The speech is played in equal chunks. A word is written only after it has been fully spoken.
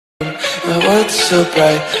my world's so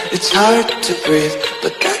bright, it's hard to breathe,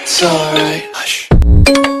 but that's alright. Hush.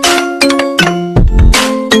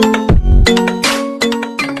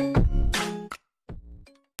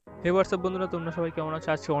 Hey WhatsApp বন্ধুরা, তোমরা সবাই কেমন আছো?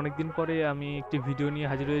 আজকে অনেকদিন পরে আমি একটি ভিডিও নিয়ে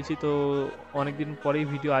হাজির হয়েছি। তো অনেকদিন পরেই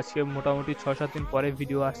ভিডিও, আজকে মোটামুটি 6-7 দিন পরে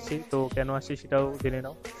ভিডিও আসছে। তো কেন আসছে সেটাও জেনে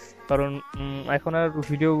নাও, কারণ এখন আর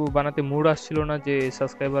ভিডিও বানাতে মুড আসছিল না, যে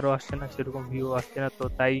সাবস্ক্রাইবারও আসছে না, সেরকম ভিউ আসছে না, তো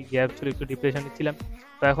তাই গ্যাপ ছিল, একটু ডিপ্রেশনে ছিলাম।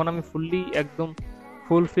 তো এখন আমি একদম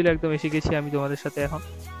ফুলফিল একদম এসে গেছি আমি তোমাদের সাথে এখন।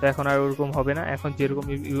 তো এখন আর ওরকম হবে না, এখন যেরকম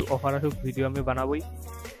অফার আসুক ভিডিও আমি বানাবোই,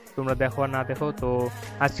 তোমরা দেখো আর না দেখো। তো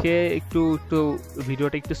আজকে একটু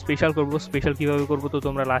ভিডিওটা একটু স্পেশাল করব। স্পেশাল কিভাবে করব তো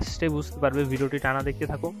তোমরা লাস্টে বুঝতে পারবে, ভিডিওটি টানা দেখতে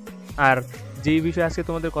থাকো। আর যেই বিষয়ে আজকে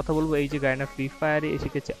তোমাদের কথা বলবো, এই যে গায়না ফ্রি ফায়ারে এসে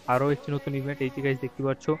গেছে আরও একটি নতুন ইভেন্ট। এই যে গাইজ দেখতে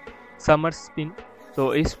পাচ্ছ, সামার স্পিন। তো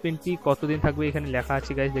এই স্পিনটি কতদিন থাকবে এখানে লেখা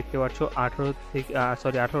আছে গাইজ, দেখতে পাচ্ছ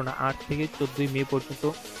 8 থেকে 14 মে পর্যন্ত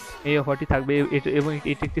এই অফারটি থাকবে। এবং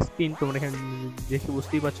এটি একটি স্পিন, তোমরা এখানে দেখে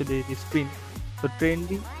বুঝতেই পারছো যে এটি স্পিন। তো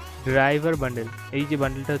ট্রেন্ডি ড্রাইভার বান্ডেল, এই যে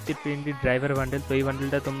বান্ডেলটা হচ্ছে ট্রেন্ডি ড্রাইভার বান্ডেল। তো এই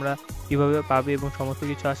বান্ডেলটা তোমরা কিভাবে পাবে এবং সমস্ত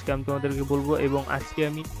কিছু আজকে আমি তোমাদেরকে বলবো। এবং আজকে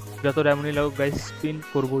আমি যত ডায়মন্ডই লাগুক গাইজ স্পিন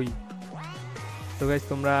করবোই। তো গাইজ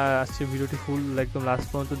তোমরা আজকে ভিডিওটি ফুল একদম লাস্ট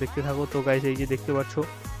পর্যন্ত দেখতে থাকো। তো গাইজ এই যে দেখতে পাচ্ছ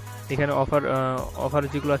এখানে অফার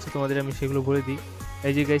যেগুলো আছে তোমাদের আমি সেগুলো বলে দিই।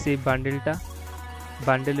 এই যে গাইজ এই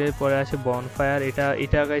বান্ডেলের পরে আছে বনফায়ার।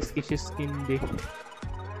 এটা গাইজ কিসের স্কিন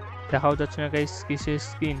দেখাও যাচ্ছে না গাইজ, কিসের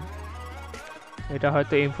স্কিন এটা,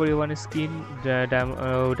 হয়তো M41 skin,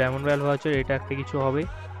 diamond royal voucher, এটা একটা কিছু হবে।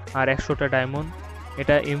 আর 100টা ডায়মন্ড,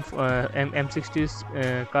 এটা M60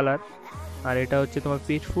 কালার। আর এটা হচ্ছে তোমার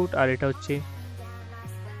পেট ফুড, আর এটা হচ্ছে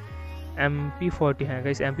MP40। হ্যাঁ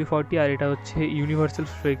গাইস MP40। আর এটা হচ্ছে ইউনিভার্সাল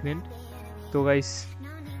ফ্রেগনেন্ট। তো গাইস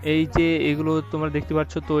এই যে এগুলো তোমরা দেখতে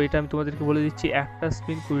পাচ্ছ, তো এটা আমি তোমাদেরকে বলে দিচ্ছি। একটা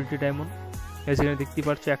স্পিন 20টি ডায়মন্ড, এখানে দেখতে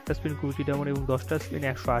পাচ্ছ একটা স্পিন 20টি ডায়মন্ড, এবং 10টা স্পিন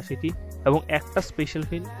 180টি, এবং একটা স্পেশাল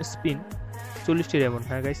স্পিন 40টি ডায়মন্ড।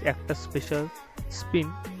 হ্যাঁ গাইস একটা স্পেশাল স্পিন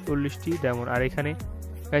 40টি ডায়মন্ড। আর এখানে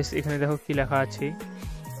গাইস এখানে দেখো কি লেখা আছে,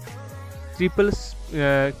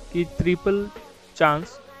 triple chance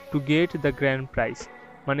to get the grand prize.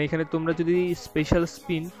 মানে এখানে তোমরা যদি স্পেশাল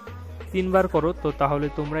স্পিন 3বার করো, তো তাহলে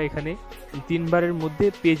তোমরা এখানে 3বারের মধ্যে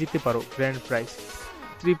পেয়ে যেতে পারো গ্র্যান্ড প্রাইজ।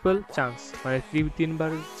 ট্রিপল চান্স মানে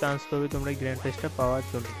 3বার চান্স পাবে তোমরা গ্র্যান্ড প্রাইজটা পাওয়ার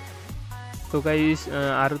জন্য। তো গাইস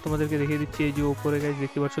আরও তোমাদেরকে দেখিয়ে দিচ্ছি, এই যে ওপরে গাইস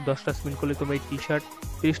দেখতে পাচ্ছ 10টা স্পিন করলে তোমরা এই টি শার্ট,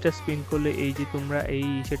 30টা স্পিন করলে এই যে তোমরা এই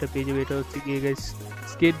সেটা পেয়ে যাবে। এটা হচ্ছে গিয়ে গাইস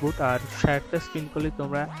স্কেটবোর্ড। আর 60টা স্পিন করলে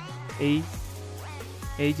তোমরা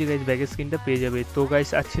এই যে গাইস ব্যাগের স্কিনটা পেয়ে যাবে। তো গাইস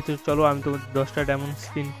আচ্ছা, তো চলো আমি তোমাদের 10টা ডায়মন্ড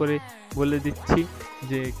স্পিন করে বলে দিচ্ছি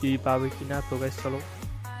যে কি পাবে কিনা। তো গাইস চলো।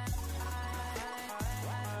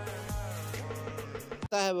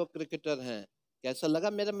 है वो क्रिकेटर है, कैसा लगा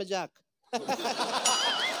मेरा मजाक?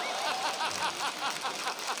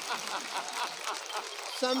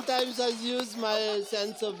 Sometimes I use my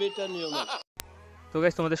sense of wit and humor. তো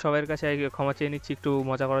গাইস তোমাদের সবার কাছে ক্ষমা চেয়ে নিচ্ছি একটু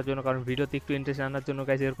মজা করার জন্য, কারণ ভিডিওতে একটু ইন্টারেস্ট আনার জন্য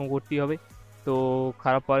গাইস এরকম করতেই হবে। তো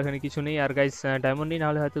খারাপ পাওয়ার এখানে কিছু নেই। আর গাইস ডায়মন্ড নেই,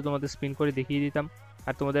 নাহলে হয়তো তোমাদের স্পিন করে দেখিয়ে দিতাম।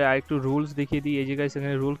 আর তোমাদের আরেকটু রুলস দেখিয়ে দিই। এই যে গাইস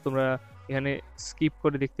এখানে রুলস তোমরা এখানে স্কিপ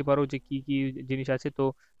করে দেখতে পারো যে কি কি জিনিস আছে। তো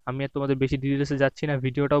আমি আর তোমাদের বেশি ডিটেলসে যাচ্ছি না,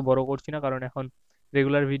 ভিডিওটাও বড় করছি না, কারণ এখন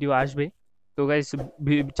রেগুলার ভিডিও আসবে। তো গাইস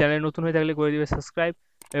চ্যানেল নতুন হয়ে থাকলে করে দিবে সাবস্ক্রাইব,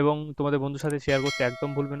 এবং তোমাদের বন্ধুর সাথে শেয়ার করতে একদম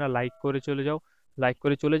ভুলবে না। লাইক করে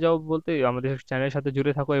চলে যাও বলতে আমাদের চ্যানেলের সাথে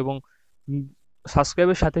জুড়ে থাকো, এবং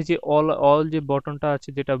সাবস্ক্রাইবের সাথে যে অল যে বাটনটা আছে,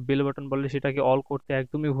 যেটা বেল বাটন বলে, সেটাকে অল করতে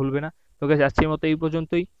একদমই ভুলবে না। তো গাইস আজকের মতো এই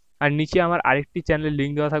পর্যন্তই। আর নিচে আমার আরেকটি চ্যানেলের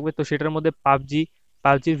লিঙ্ক দেওয়া থাকবে, তো সেটার মধ্যে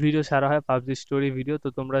পাবজির ভিডিও ছাড়া হয়, পাবজি স্টোরি ভিডিও। তো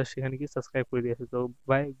তোমরা সেখানে গিয়ে সাবস্ক্রাইব করে দিয়েছো। তো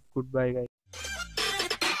বাই, গুড বাই গাইস।